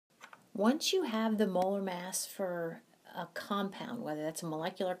Once you have the molar mass for a compound, whether that's a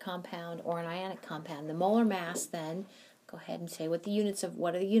molecular compound or an ionic compound, the molar mass, then go ahead and say what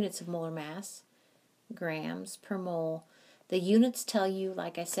are the units of molar mass? Grams per mole. The units tell you,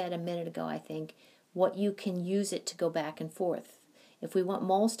 like I said a minute ago, I think, what you can use it to go back and forth. If we want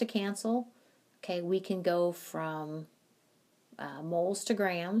moles to cancel, okay, we can go from moles to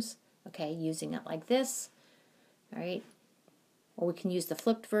grams, okay, using it like this, all right? Or we can use the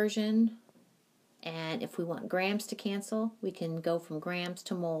flipped version, and if we want grams to cancel, we can go from grams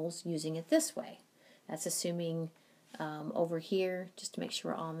to moles using it this way. That's assuming over here, just to make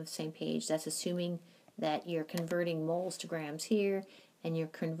sure we're all on the same page, that's assuming that you're converting moles to grams here, and you're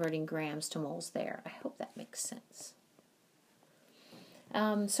converting grams to moles there. I hope that makes sense.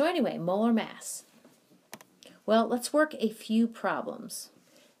 So anyway, molar mass. Well, let's work a few problems.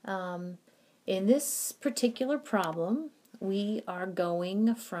 In this particular problem, we are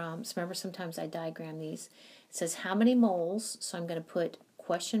going from, so remember sometimes I diagram these. It says how many moles, so I'm going to put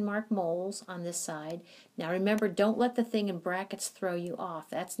question mark moles on this side. Now remember, don't let the thing in brackets throw you off.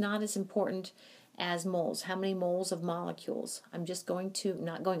 That's not as important as moles. How many moles of molecules? I'm just going to,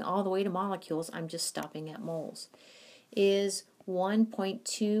 not going all the way to molecules, I'm just stopping at moles. Is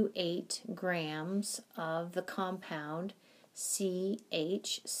 1.28 grams of the compound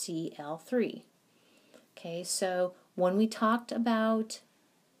CHCl3. Okay, so when we talked about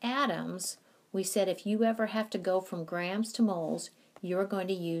atoms, we said if you ever have to go from grams to moles, you're going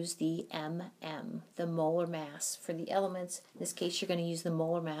to use the MM, the molar mass for the elements. In this case, you're going to use the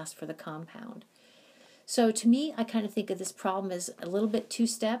molar mass for the compound. So to me, I kind of think of this problem as a little bit two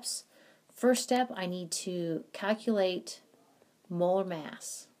steps. First step, I need to calculate molar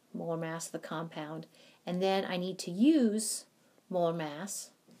mass of the compound, and then I need to use molar mass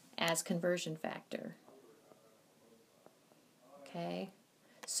as conversion factor. Okay,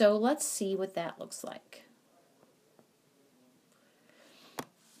 so let's see what that looks like.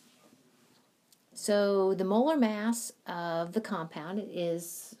 So the molar mass of the compound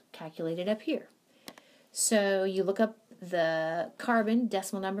is calculated up here. So you look up the carbon,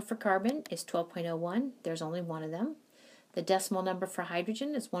 decimal number for carbon is 12.01. There's only one of them. The decimal number for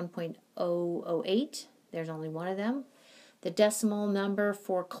hydrogen is 1.008. There's only one of them. The decimal number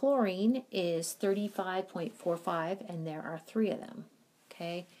for chlorine is 35.45, and there are three of them.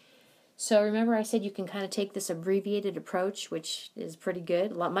 Okay, so remember I said you can kind of take this abbreviated approach, which is pretty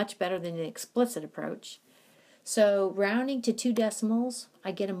good, much better than the explicit approach. So rounding to two decimals,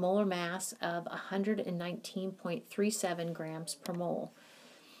 I get a molar mass of 119.37 grams per mole.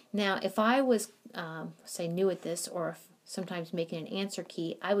 Now, if I was, say, new at this, or if sometimes making an answer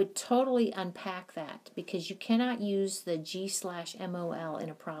key, I would totally unpack that because you cannot use the G/MOL in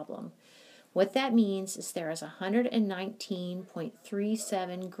a problem. What that means is there is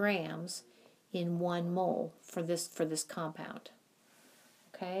 119.37 grams in 1 mole for this compound.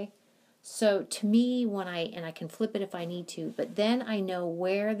 Okay? So to me, and I can flip it if I need to, but then I know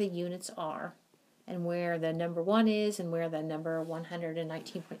where the units are and where the number 1 is and where the number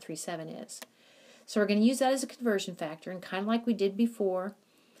 119.37 is. So we're going to use that as a conversion factor, and kind of like we did before,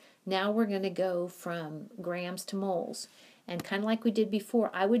 now we're going to go from grams to moles. And kind of like we did before,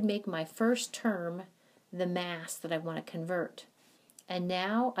 I would make my first term the mass that I want to convert. And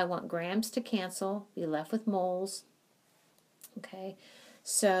now I want grams to cancel, be left with moles. Okay,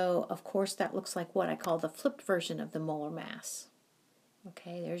 so of course that looks like what I call the flipped version of the molar mass.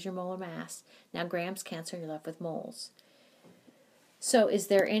 Okay, there's your molar mass. Now grams cancel, you're left with moles. So is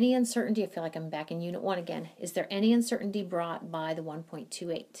there any uncertainty? I feel like I'm back in Unit 1 again. Is there any uncertainty brought by the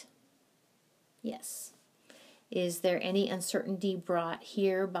 1.28? Yes. Is there any uncertainty brought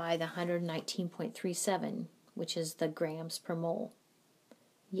here by the 119.37, which is the grams per mole?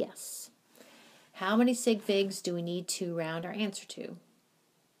 Yes. How many sig figs do we need to round our answer to?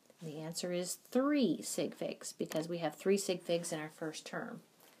 The answer is 3 sig figs, because we have 3 sig figs in our first term.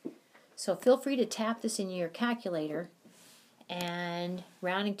 So feel free to tap this in your calculator, and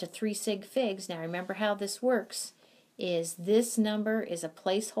rounding to 3 sig figs. Now remember how this works is this number is a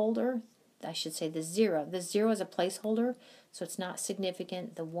placeholder. I should say the 0. The 0 is a placeholder, so it's not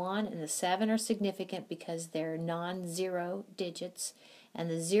significant. The 1 and the 7 are significant because they're non-zero digits, and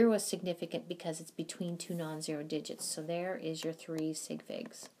the 0 is significant because it's between two non-zero digits. So there is your 3 sig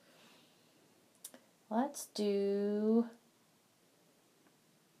figs. Let's do,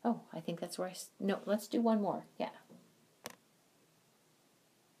 oh, I think that's where no, let's do one more. Yeah.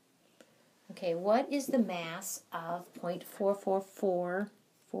 Okay, what is the mass of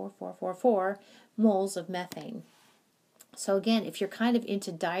 0.4444 moles of methane? So again, if you're kind of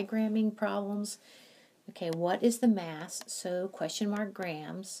into diagramming problems, okay, what is the mass? So question mark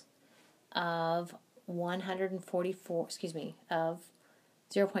grams. of 144, of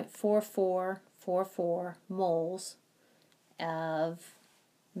 0.4444 moles of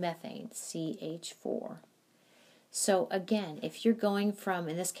methane, CH4. So again, if you're going from,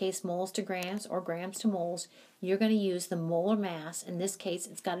 in this case, moles to grams or grams to moles, you're going to use the molar mass. In this case,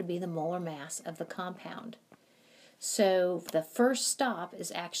 it's got to be the molar mass of the compound. So the first stop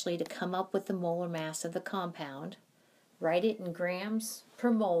is actually to come up with the molar mass of the compound, write it in grams per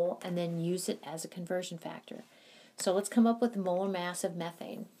mole, and then use it as a conversion factor. So let's come up with the molar mass of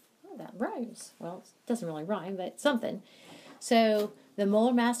methane. Oh, that rhymes. Well, it doesn't really rhyme, but it's something. So the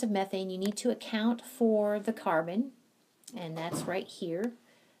molar mass of methane, you need to account for the carbon, and that's right here.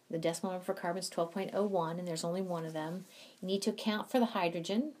 The decimal number for carbon is 12.01, and there's only one of them. You need to account for the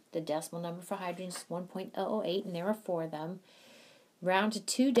hydrogen. The decimal number for hydrogen is 1.008, and there are 4 of them. Round to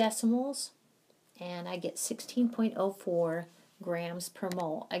 2 decimals, and I get 16.04 grams per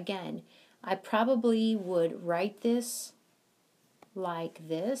mole. Again, I probably would write this like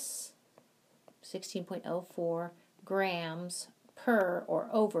this, 16.04 grams per or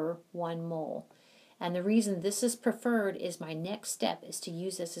over 1 mole. And the reason this is preferred is my next step is to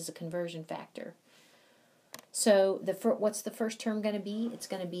use this as a conversion factor. So what's the first term going to be? It's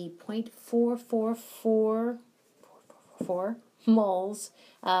going to be 0.4444 moles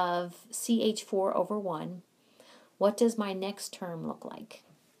of CH4 over 1. What does my next term look like?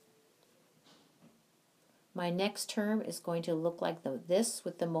 My next term is going to look like this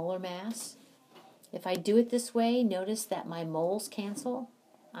with the molar mass. If I do it this way, notice that my moles cancel,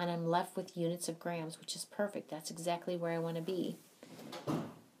 and I'm left with units of grams, which is perfect. That's exactly where I want to be.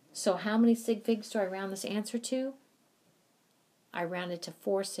 So how many sig figs do I round this answer to? I round it to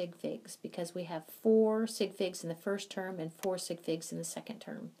 4 sig figs because we have 4 sig figs in the first term and 4 sig figs in the second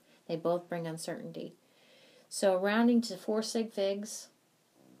term. They both bring uncertainty. So rounding to 4 sig figs,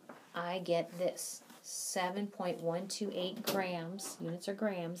 I get this, 7.128 grams, units are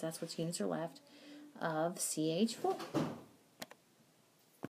grams, that's what units are left, of CH4.